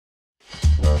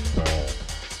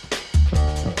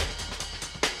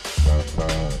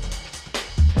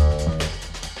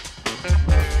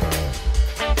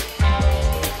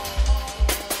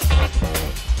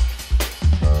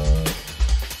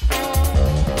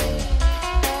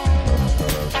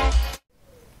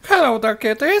Hello there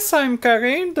kitties, I'm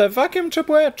Keri, the vacuum tube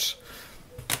witch.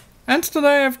 And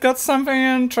today I've got something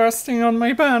interesting on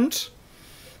my bench.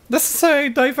 This is a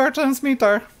divergence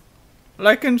meter,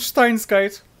 like in Steins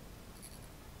Gate.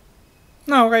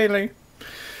 No, really.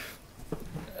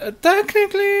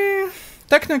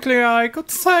 Technically I could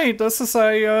say this is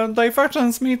a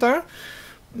divergence meter,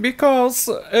 because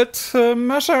it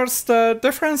measures the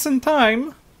difference in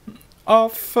time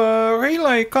of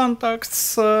relay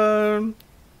contacts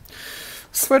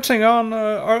switching on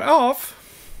or off.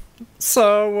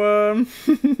 So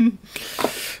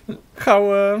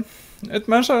how it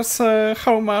measures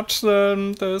how much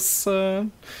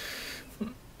the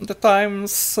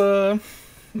times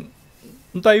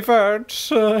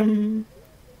diverge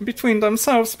between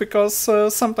themselves, because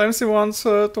sometimes you want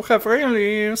to have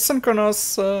really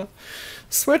synchronous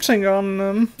switching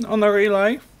on a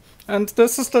relay, and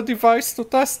this is the device to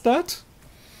test that.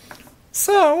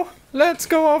 So let's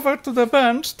go over to the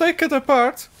bench, take it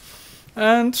apart,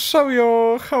 and show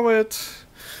you how it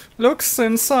looks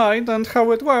inside and how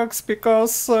it works,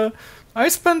 because I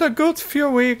spent a good few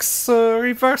weeks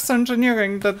reverse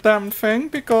engineering that damn thing,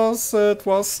 because it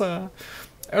was a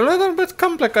little bit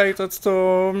complicated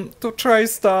to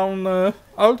trace down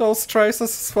all those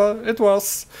traces. Well, it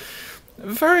was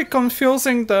very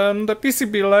confusing. Then the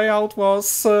PCB layout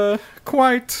was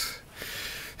quite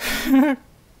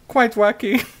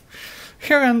wacky.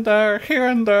 Here and there, here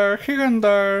and there, here and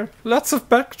there. Lots of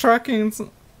backtracking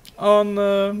on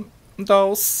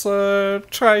those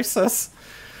traces.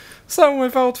 So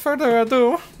without further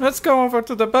ado, let's go over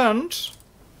to the bench.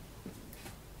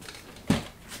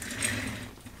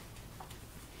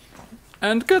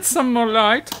 And get some more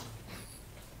light.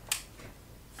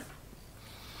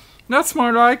 That's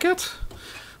more like it.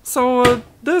 So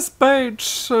this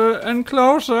beige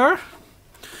enclosure,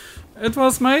 it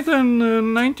was made in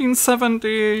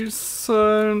 1970s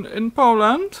in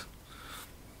Poland.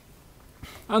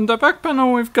 On the back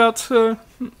panel we've got the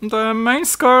main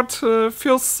skirt,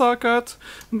 fuse socket,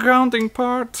 grounding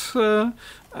part,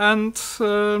 and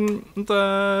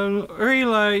the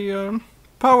relay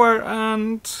power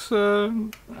and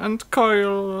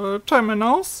coil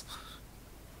terminals.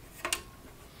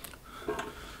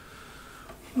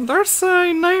 There's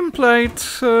a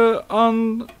nameplate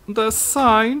on the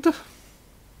side.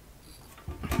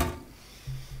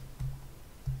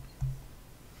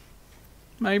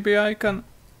 Maybe I can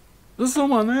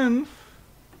zoom on in.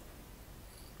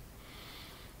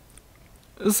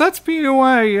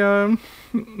 ZPUA,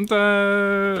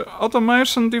 the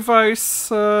automation device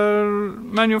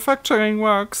manufacturing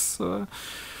works,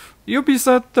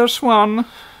 UBZ-1,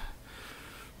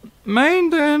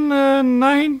 made in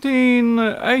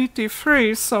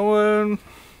 1983, so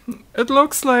it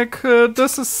looks like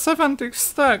this is 70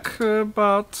 stack,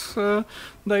 but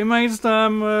they made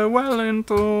them well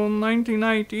into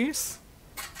 1980s.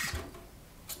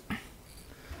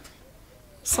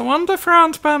 So on the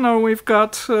front panel we've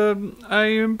got a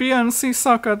BNC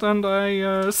socket and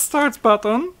a start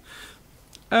button.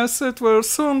 As it will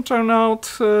soon turn out,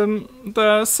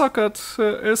 the socket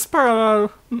is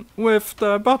parallel with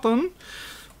the button,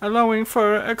 allowing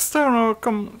for external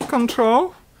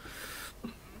control.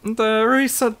 The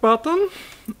reset button,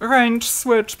 range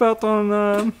switch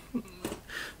button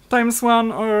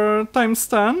 ×1 or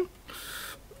 ×10.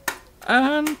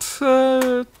 And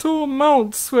two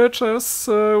mode switches,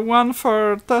 one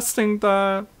for testing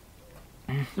the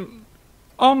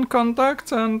on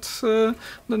contact and the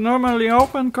normally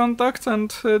open contact,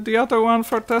 and the other one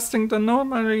for testing the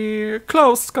normally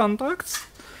closed contacts.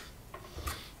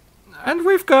 And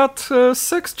we've got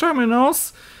 6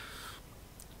 terminals,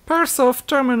 pairs of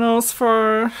terminals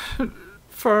for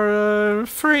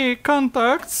 3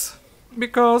 contacts,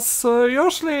 because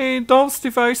usually those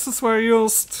devices were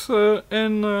used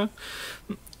in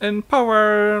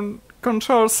power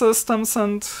control systems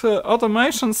and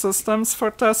automation systems for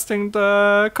testing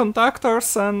the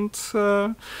contactors and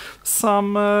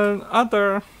some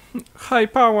other high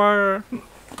power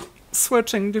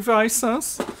switching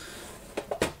devices.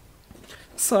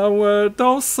 So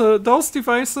those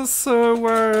devices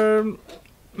were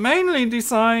mainly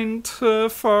designed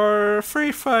for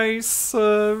three-phase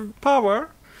power,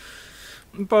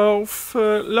 both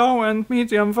low and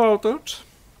medium voltage.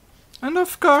 And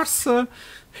of course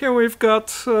here we've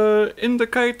got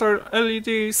indicator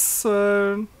LEDs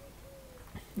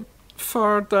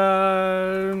for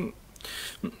the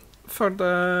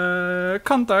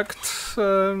contact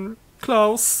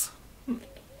close.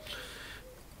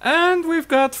 And we've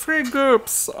got 3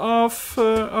 groups of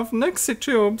Nixie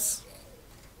tubes.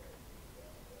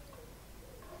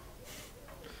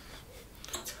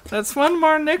 That's one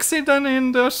more Nixie than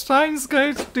in the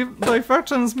Steinsgate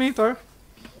divergence meter.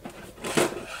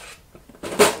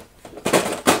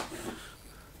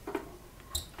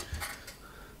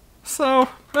 So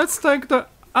let's take the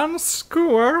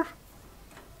unscrewer.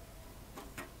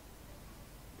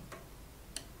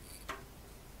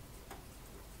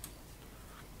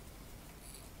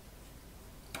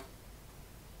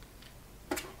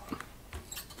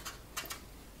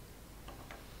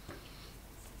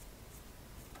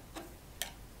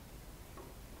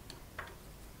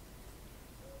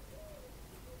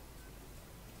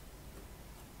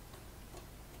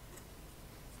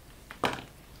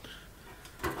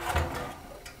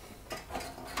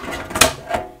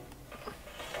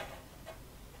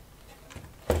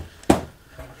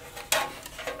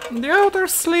 The outer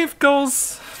sleeve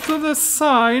goes to the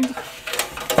side.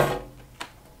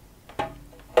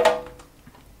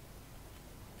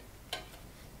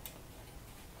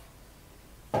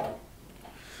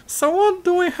 So what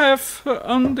do we have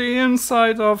on the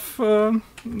inside of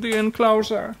the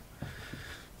enclosure?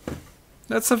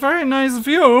 That's a very nice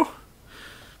view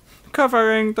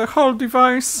covering the whole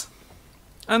device.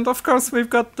 And of course we've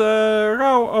got the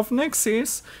row of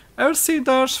Nixies,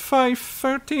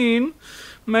 LC-513,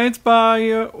 made by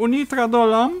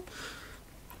Unitradolam.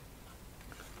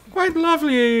 Quite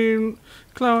lovely,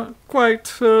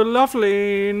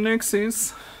 lovely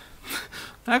Nixies.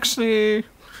 Actually,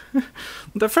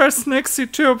 the first Nixie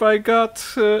tube I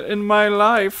got in my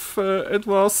life, it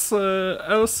was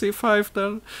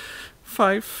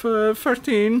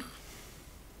LC-513.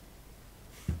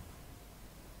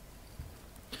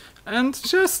 And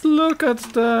just look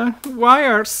at the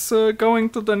wires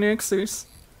going to the Nixies.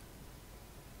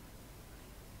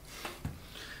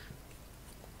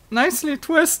 Nicely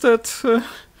twisted,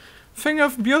 thing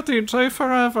of beauty, J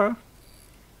forever.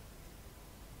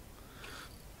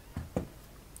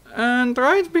 And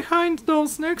right behind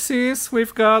those Nixies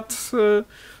we've got 2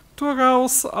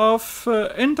 rows of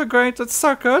integrated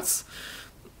circuits.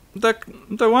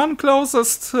 The one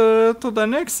closest to the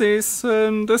Nixies,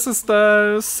 this is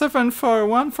the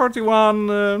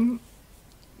 74141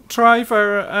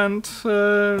 driver and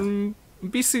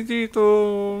BCD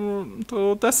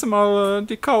to decimal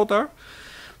decoder.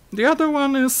 The other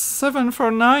one is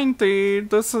 7490.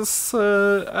 This is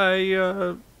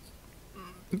a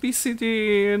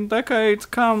BCD decade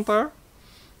counter.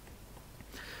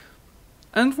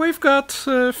 And we've got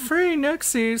 3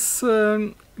 Nixies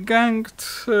ganged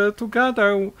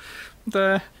together.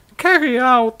 The carry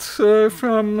out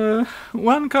from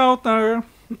one counter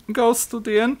goes to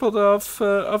the input of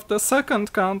the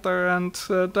second counter, and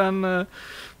then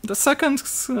the second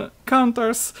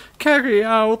counter's carry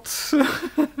out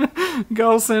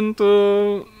goes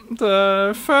into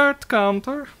the third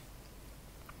counter.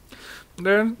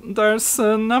 There's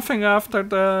nothing after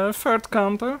the third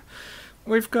counter.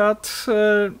 We've got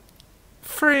 3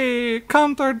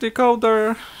 counter,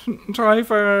 decoder,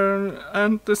 driver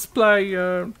and display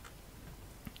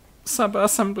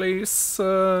sub-assemblies,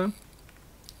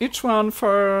 each one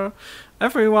for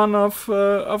every one of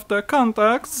the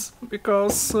contacts,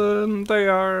 because they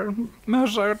are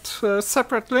measured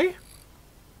separately.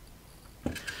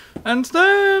 And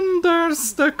then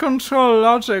there's the control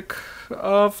logic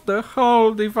of the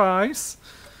whole device.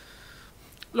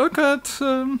 Look at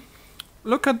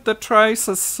the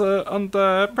traces on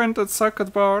the printed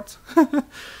circuit board.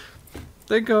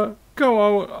 They go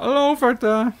all over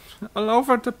the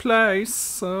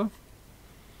place.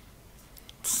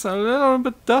 It's a little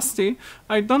bit dusty.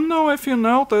 I don't know if you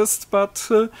noticed, but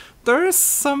there is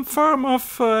some form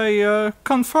of a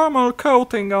conformal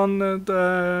coating on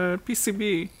the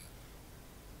PCB.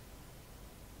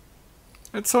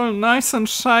 It's all nice and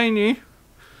shiny.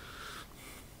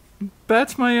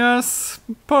 Bet my ass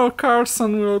Paul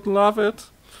Carson would love it.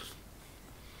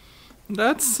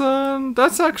 That's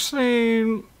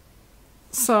actually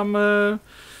some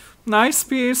nice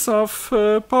piece of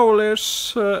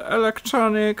Polish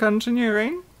electronic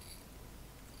engineering.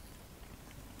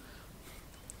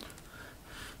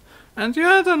 And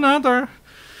yet another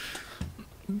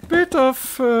bit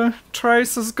of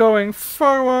traces going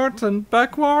forward and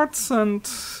backwards, and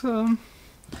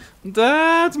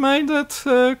that made it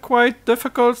quite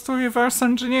difficult to reverse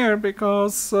engineer,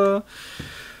 because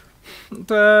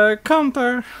the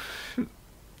counter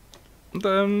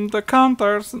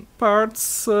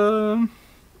parts, then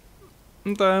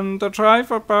the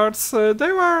driver parts,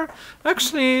 they were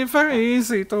actually very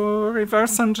easy to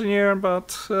reverse engineer,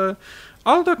 but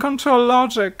all the control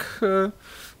logic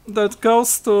that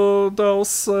goes to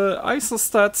those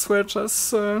Isostat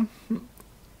switches,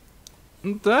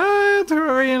 that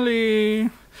really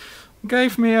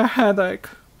gave me a headache.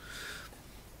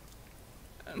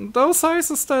 And those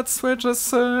Isostat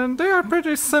switches, they are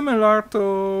pretty similar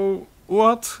to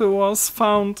what was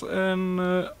found in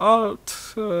old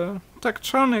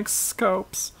Tektronix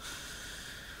scopes.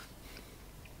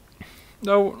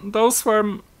 Though those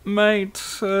were made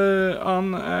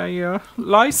on a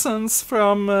license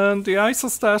from the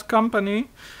Isostat company,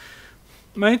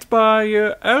 made by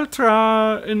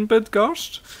Eltra in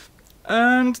Bydgoszcz,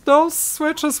 and those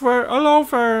switches were all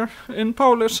over in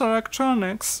Polish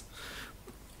electronics.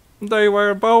 They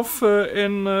were both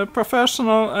in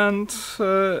professional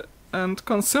and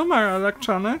consumer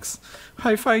electronics,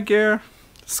 hi-fi gear,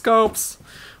 scopes,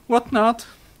 whatnot.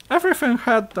 Everything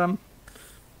had them.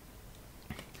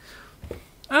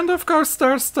 And of course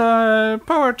there's the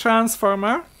power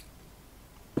transformer.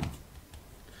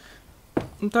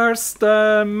 There's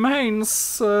the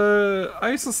mains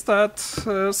Isostat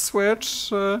switch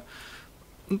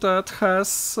that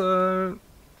has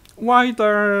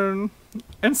wider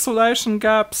insulation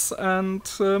gaps and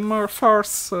more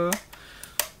force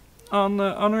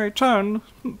on return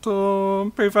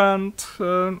to prevent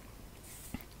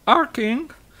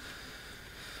arcing.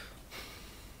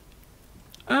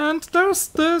 And there's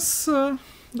this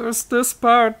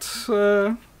part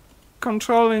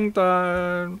controlling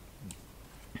the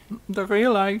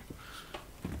relay.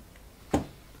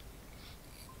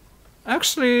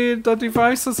 Actually, the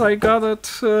devices I got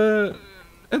it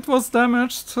was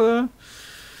damaged.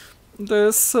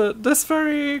 This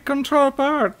very control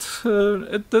part,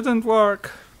 it didn't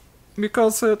work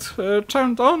because it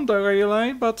turned on the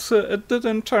relay, but it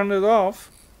didn't turn it off.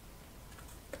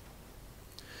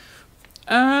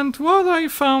 And what I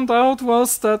found out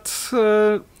was that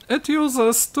it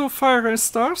uses two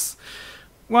thyristors.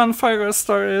 One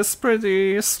thyristor is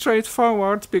pretty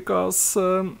straightforward because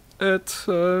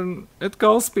it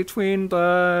goes between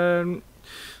the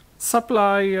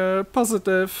supply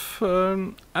positive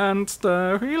and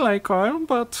the relay coil,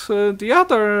 but the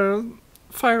other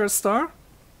thyristor,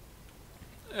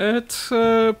 it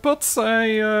puts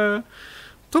a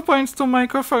 2.2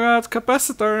 microfarad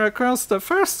capacitor across the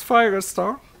first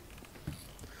thyristor.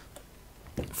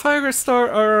 Thyristor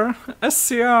or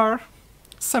SCR,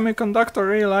 semiconductor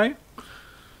relay.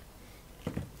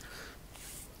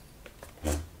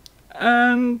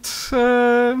 And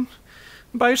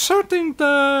by shorting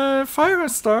the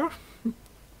thyristor,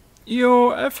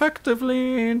 you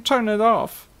effectively turn it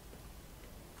off.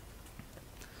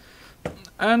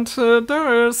 And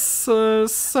there is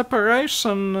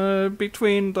separation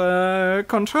between the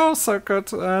control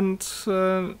circuit and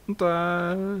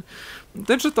the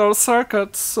digital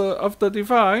circuits of the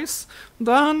device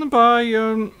done by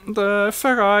the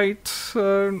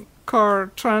ferrite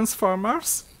core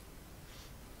transformers.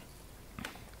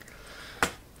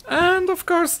 And of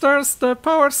course there's the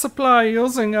power supply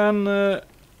using an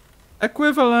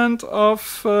equivalent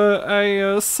of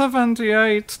a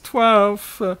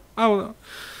 7812,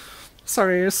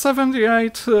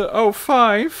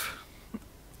 7805,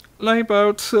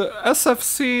 labeled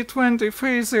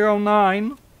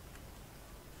SFC2309.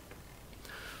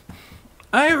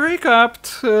 I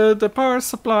recapped the power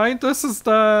supply. This is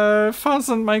the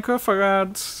 1000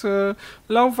 microfarad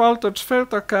low voltage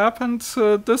filter cap, and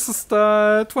this is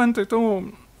the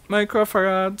 22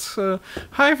 microfarad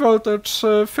high voltage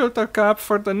filter cap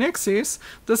for the Nixies.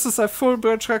 This is a full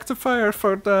bridge rectifier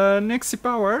for the Nixie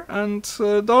power, and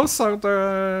those are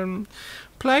the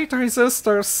plate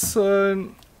resistors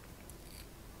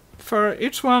for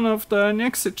each one of the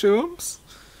Nixie tubes.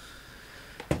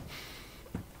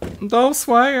 Those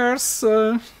wires,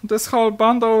 this whole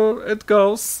bundle, it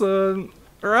goes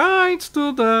right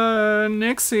to the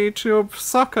Nixie tube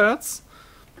sockets.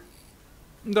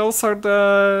 Those are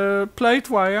the plate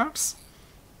wires.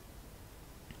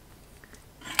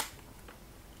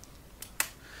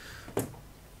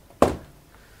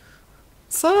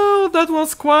 So that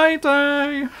was quite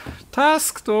a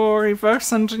task to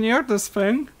reverse engineer this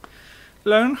thing,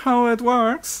 learn how it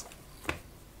works.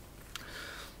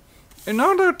 In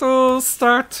order to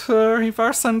start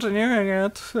reverse engineering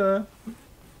it,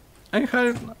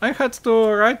 I had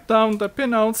to write down the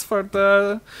pinouts for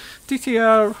the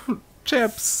TTL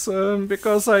chips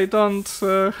because I don't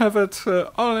have it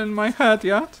all in my head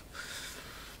yet.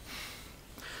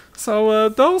 So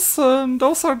those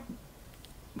are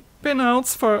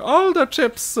pinouts for all the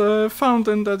chips found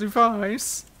in the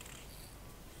device.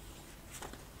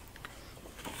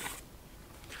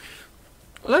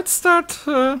 Let's start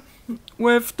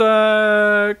with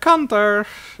the counter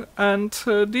and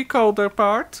decoder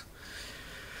part.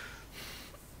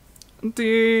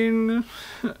 The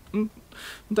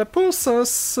the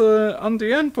pulses on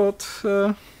the input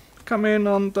come in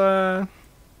on the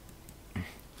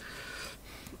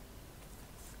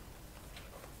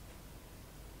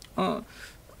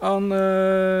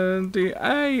the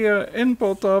A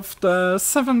input of the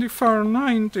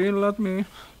 7490.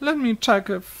 Let me check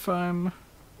if I'm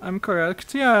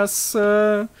correct. Yes,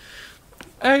 A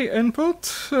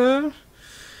input.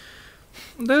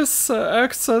 This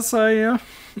acts as a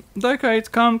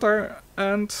decade counter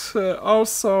and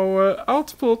also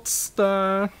outputs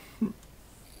the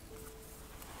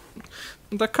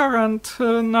current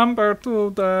number to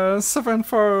the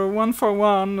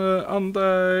 74141 on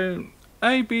the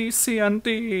A, B, C, and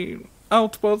D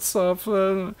outputs of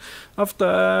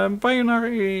the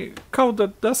binary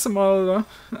coded decimal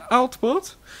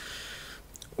output,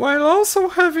 while also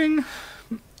having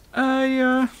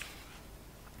a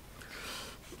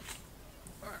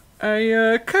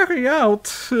carry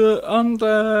out on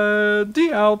the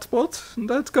D output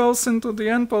that goes into the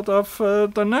input of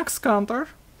the next counter,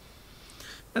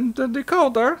 and the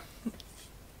decoder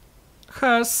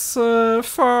has 4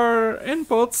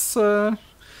 inputs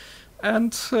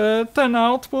and 10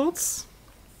 outputs.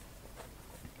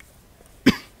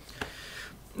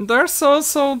 There's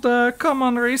also the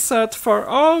common reset for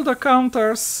all the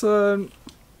counters,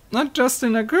 not just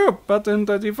in a group, but in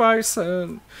the device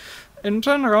in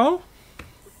general.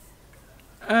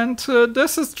 And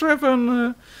this is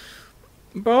driven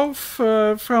both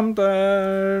from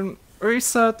the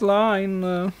reset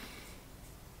line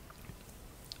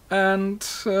and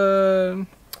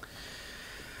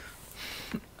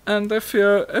if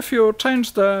you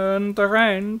change the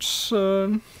range,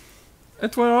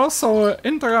 it will also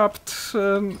interrupt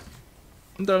the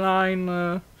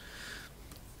line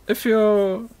if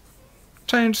you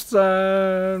change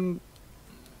the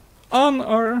on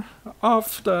or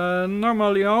off the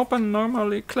normally open,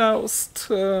 normally closed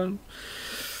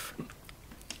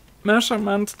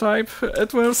measurement type.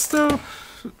 It will still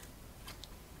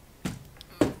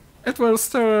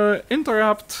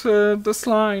interrupt this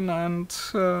line and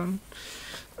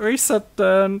reset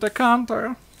the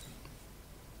counter.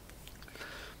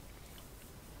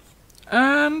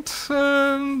 And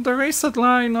the reset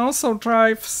line also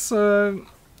drives the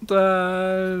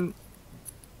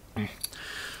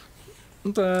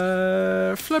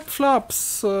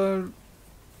flip-flops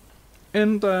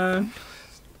in the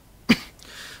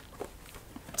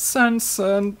sense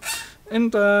in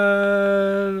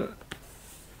the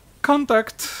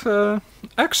contact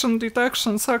action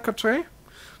detection circuitry.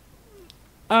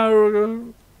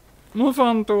 I'll move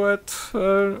on to it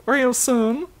real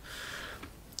soon.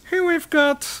 Here we've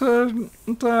got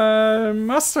the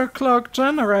master clock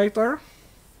generator.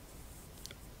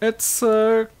 It's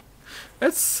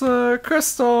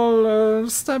crystal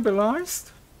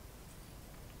stabilized.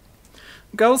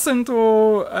 Goes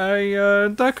into a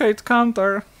decade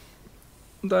counter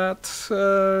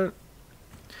that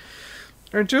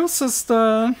reduces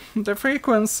the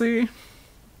frequency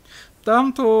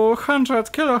down to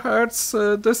 100 kilohertz.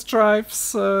 This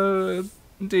drives the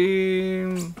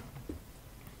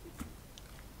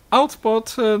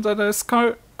output that is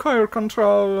coil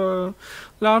control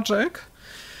logic.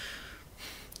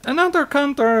 Another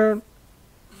counter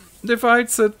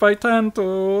divides it by 10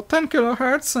 to 10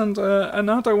 kilohertz and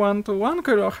another one to 1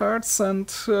 kilohertz, and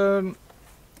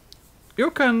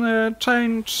you can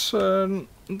change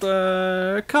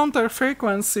the counter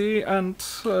frequency and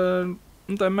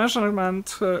the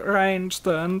measurement range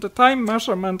and the time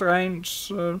measurement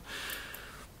range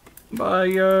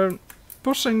by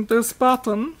pushing this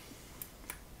button.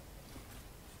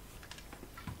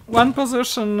 One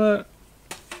position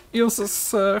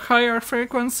uses higher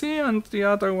frequency and the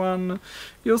other one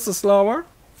uses lower.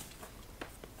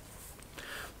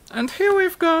 And here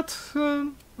we've got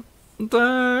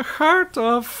the heart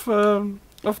of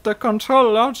the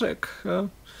control logic.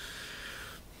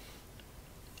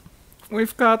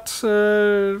 We've got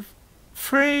 3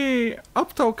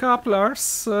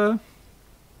 optocouplers,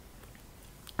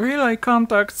 relay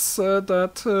contacts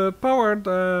that power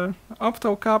the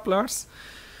optocouplers.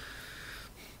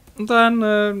 Then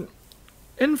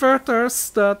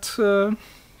inverters that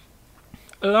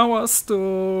allow us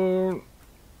to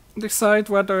decide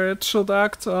whether it should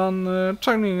act on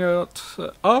turning it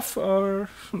off or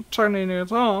turning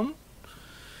it on.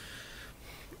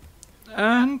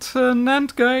 And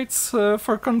NAND gates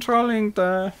for controlling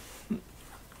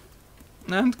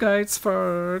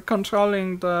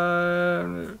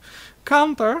the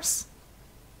counters,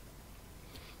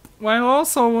 while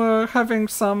also having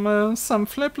some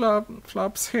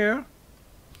flip-flops here.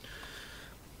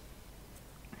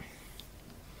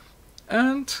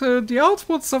 And the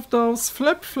outputs of those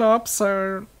flip-flops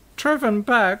are driven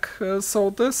back, so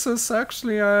this is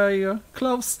actually a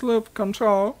closed loop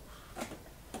control.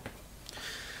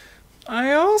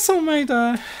 I also made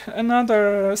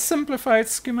another simplified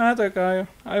schematic.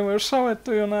 I will show it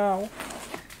to you now.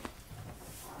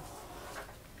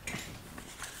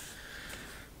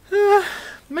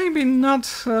 Maybe not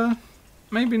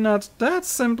that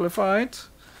simplified.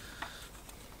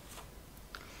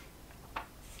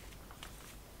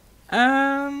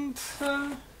 And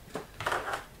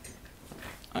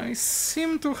I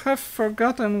seem to have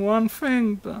forgotten one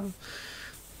thing.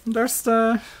 There's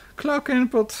the clock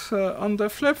input on the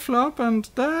flip-flop, and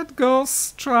that goes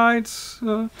straight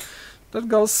to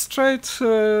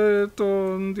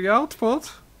the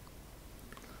output.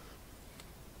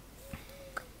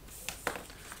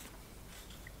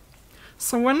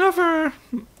 So whenever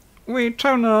we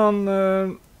turn on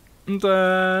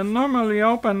the normally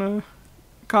open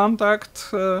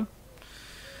contact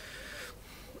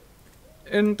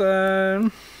in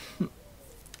the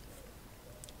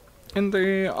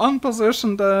on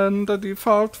position, then the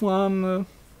default one,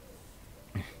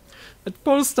 it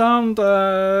pulls down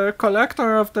the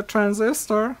collector of the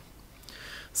transistor.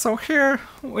 So here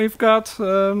we've got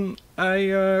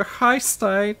a high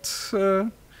state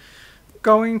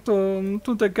going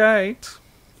to the gate,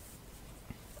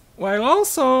 while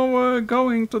also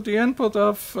going to the input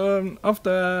of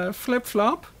the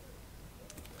flip-flop.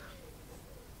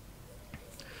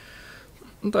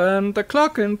 Then the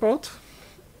clock input.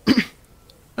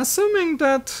 Assuming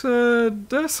that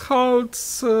this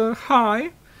holds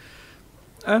high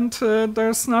and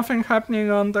there's nothing happening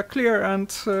on the clear and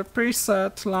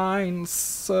preset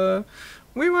lines,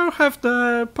 we will have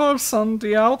the pulse on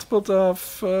the output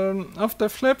of the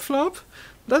flip-flop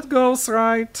that goes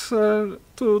right to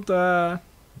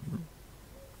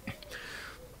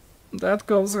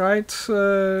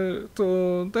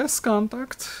this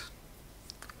contact.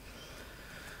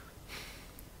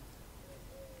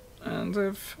 And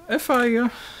if I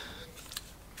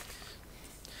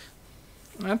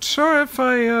not sure if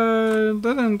I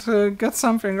didn't get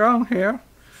something wrong here.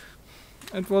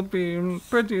 It would be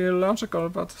pretty illogical,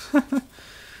 but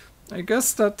I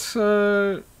guess that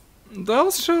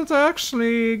those should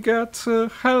actually get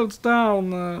held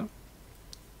down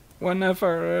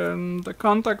whenever the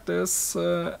contact is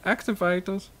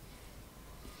activated.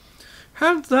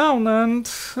 Held down, and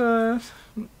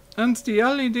the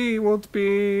LED would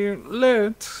be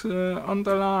lit on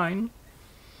the line.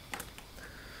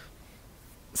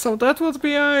 So that would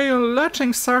be a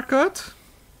latching circuit.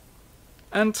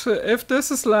 And if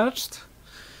this is latched,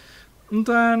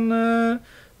 then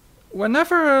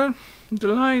whenever the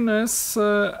line is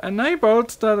enabled,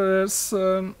 that is,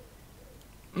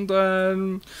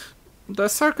 the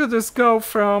circuit is go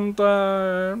from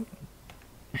the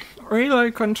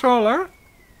relay controller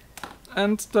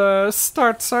and the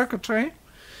start circuitry,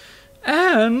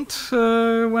 and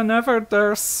whenever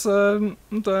there's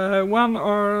the 1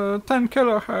 or 10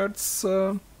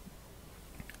 kilohertz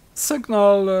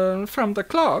signal from the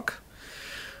clock,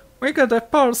 we get a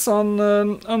pulse on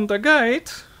the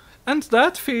gate, and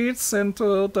that feeds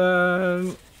into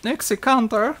the Nixie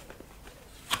counter.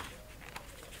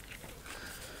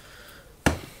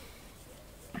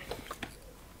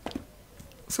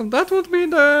 So that would be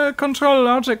the control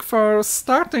logic for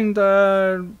starting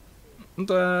the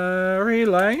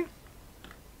relay.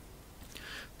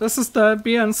 This is the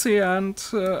BNC and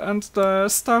the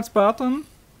start button.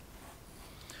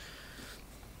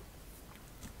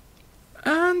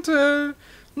 And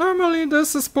normally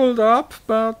this is pulled up,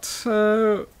 but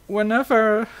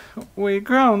whenever we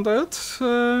ground it,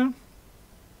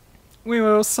 we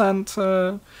will send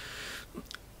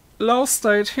low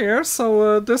state here,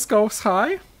 so this goes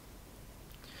high.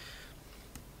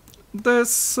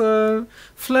 This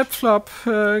flip-flop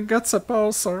gets a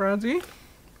pulse already.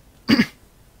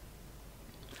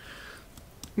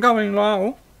 Going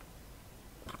low.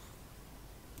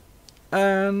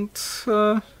 And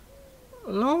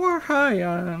low or high?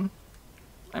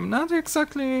 I'm not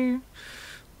exactly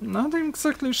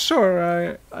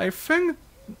sure. I think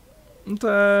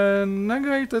the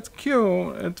negated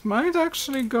Q, it might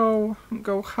actually go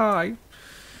high.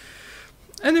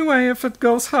 Anyway, if it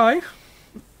goes high,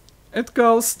 it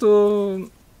goes to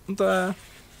the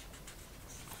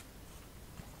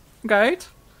gate,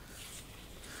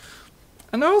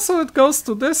 and also it goes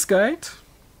to this gate.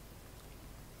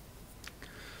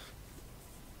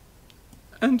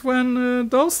 And when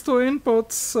those two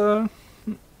inputs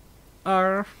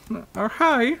are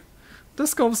high,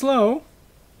 this goes low,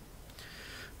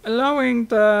 allowing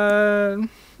the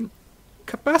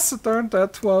capacitor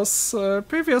that was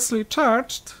previously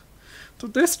charged to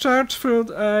discharge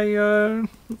through a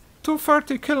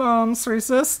 240 kiloohms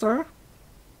resistor.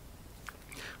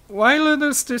 While it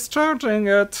is discharging,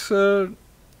 it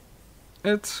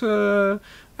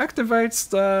activates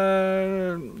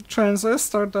the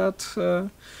transistor that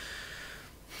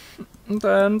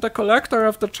then the collector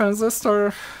of the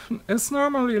transistor is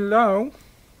normally low,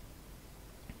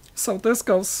 so this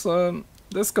goes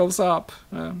up.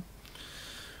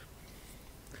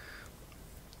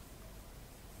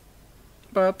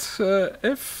 But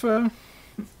if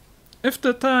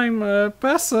the time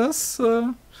passes,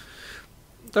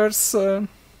 there's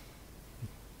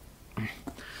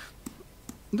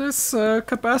this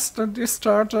capacitor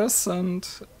discharges, and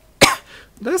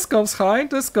this goes high,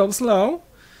 this goes low,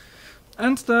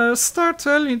 and the start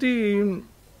LED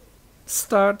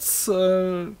starts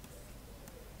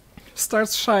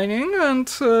shining, and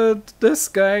this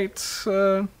gate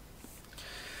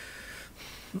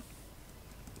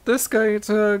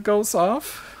goes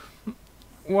off,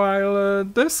 while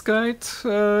this gate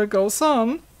goes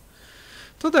on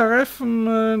to the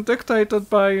rhythm dictated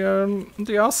by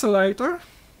the oscillator.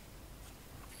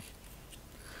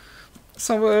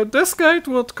 So this gate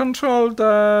would control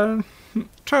the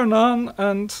turn on,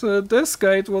 and this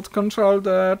gate would control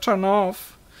the turn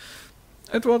off.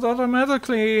 It would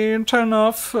automatically turn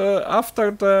off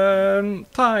after the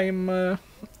time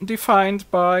defined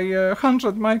by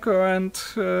 100 micro and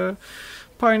 0.24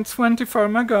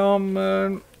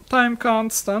 megaohm time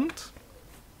constant.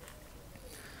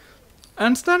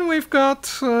 And then we've got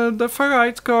the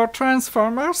ferrite core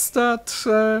transformers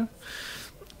that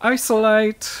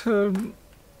isolate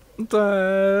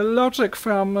the logic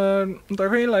from the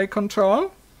relay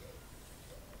control.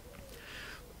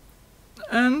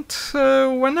 And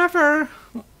whenever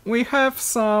we have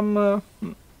some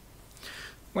 100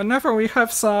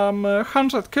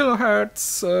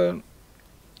 kilohertz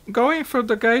going through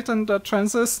the gate and the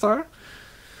transistor,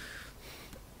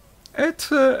 it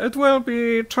will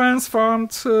be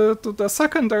transformed to the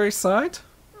secondary side,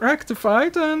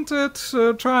 rectified, and it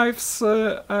drives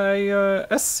a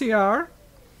SCR,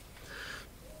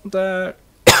 the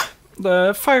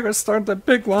thyristor, the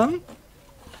big one.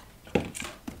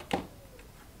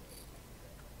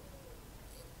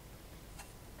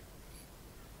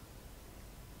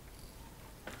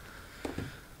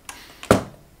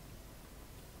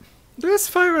 This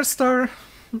thyristor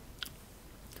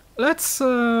lets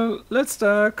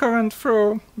the current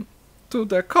through to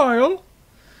the coil,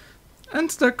 and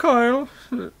the coil,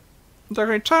 the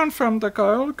return from the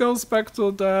coil goes back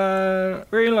to the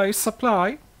relay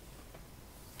supply.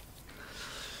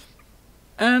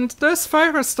 And this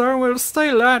thyristor will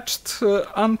stay latched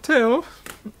until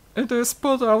it is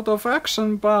put out of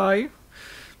action by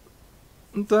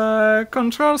the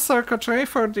control circuitry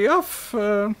for the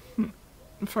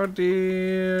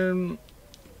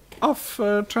off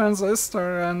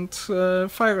transistor and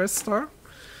thyristor.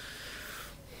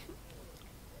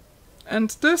 And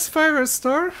this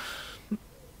thyristor,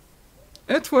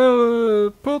 it will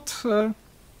put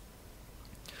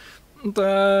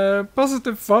the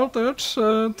positive voltage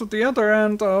to the other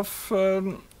end of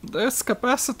this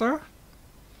capacitor,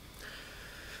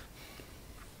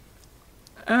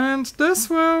 and this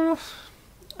will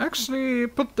actually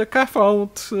put the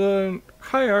cathode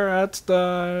higher at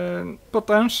the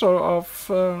potential of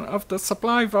the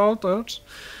supply voltage,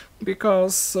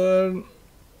 because the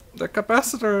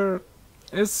capacitor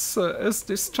is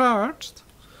discharged,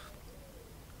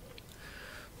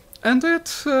 and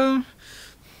it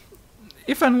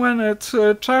even when it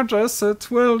charges, it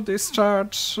will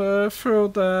discharge through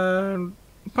the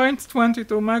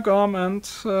 0.22 megohm and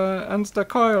the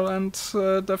coil and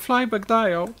the flyback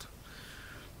diode.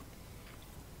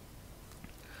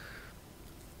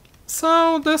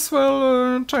 So this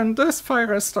will turn this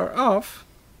thyristor off,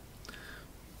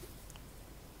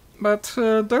 but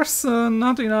there's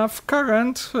not enough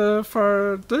current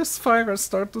for this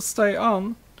thyristor to stay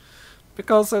on,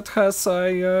 because it has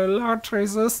a large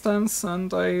resistance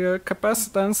and a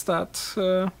capacitance that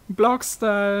blocks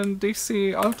the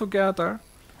DC altogether.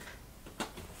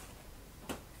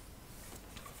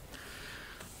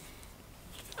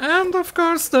 And of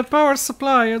course the power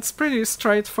supply, it's pretty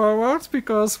straightforward,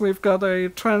 because we've got a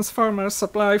transformer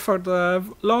supply for the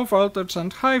low voltage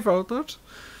and high voltage,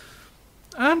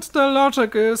 and the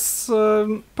logic is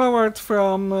powered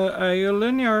from a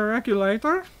linear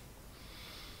regulator,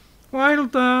 while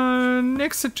the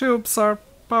Nixie tubes are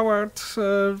powered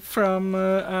from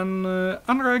an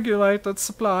unregulated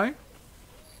supply.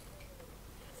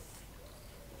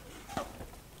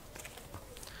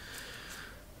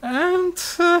 And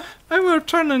I will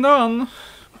turn it on,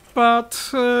 but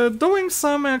doing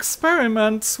some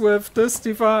experiments with this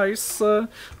device,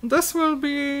 this will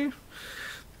be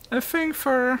a thing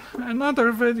for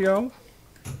another video.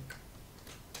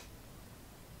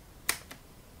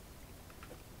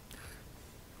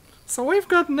 So we've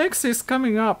got Nixies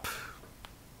coming up.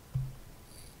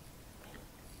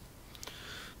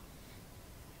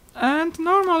 And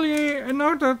normally, in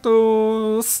order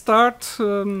to start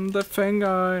the thing,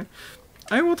 I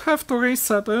would have to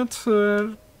reset it,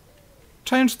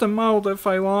 change the mode if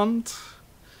I want.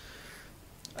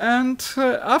 And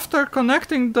after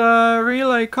connecting the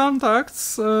relay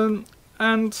contacts and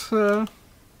the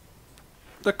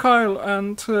coil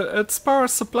and its power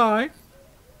supply,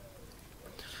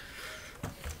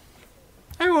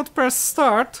 I would press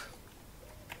start,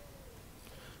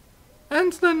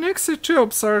 and the Nixie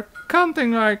tubes are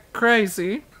counting like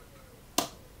crazy.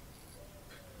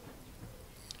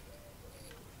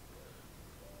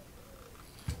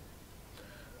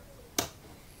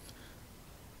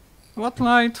 What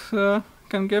light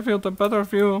can give you the better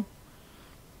view?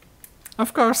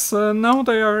 Of course, now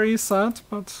they are reset,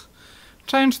 but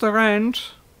change the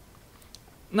range.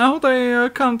 Now they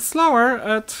count slower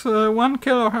at 1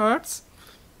 kHz.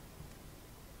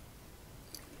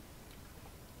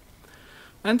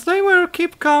 And they will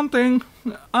keep counting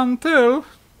until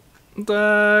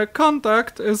the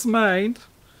contact is made.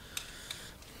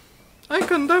 I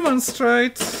can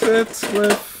demonstrate it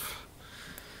with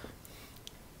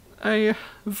a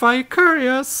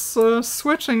vicarious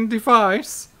switching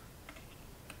device.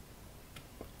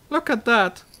 Look at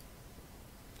that.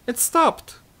 It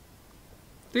stopped.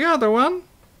 The other one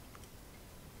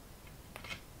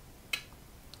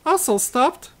also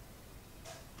stopped.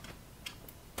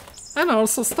 And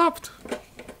also stopped.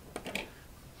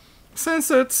 Since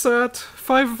it's at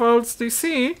 5 volts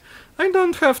DC, I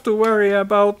don't have to worry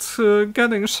about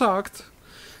getting shocked.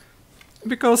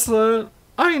 Because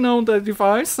I know the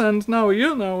device, and now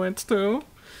you know it too.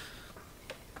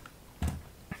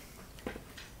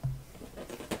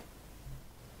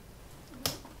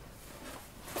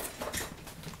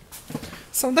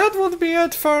 So that would be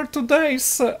it for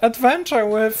today's adventure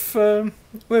with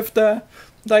the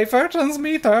Divergence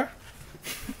meter.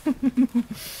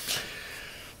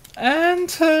 And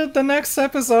the next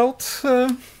episode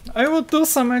I will do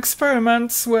some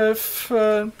experiments with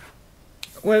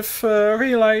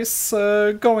relays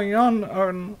going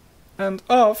on and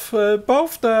off,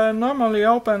 both the normally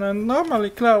open and normally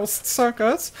closed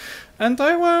circuits, and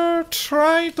I will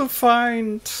try to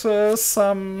find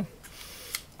some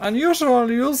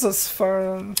unusual uses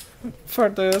for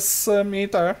this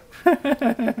meter.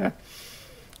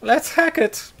 Let's hack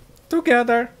it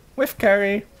together with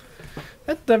Keri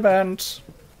at the bench.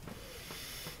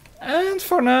 And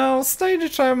for now, stay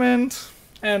determined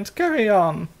and carry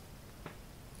on.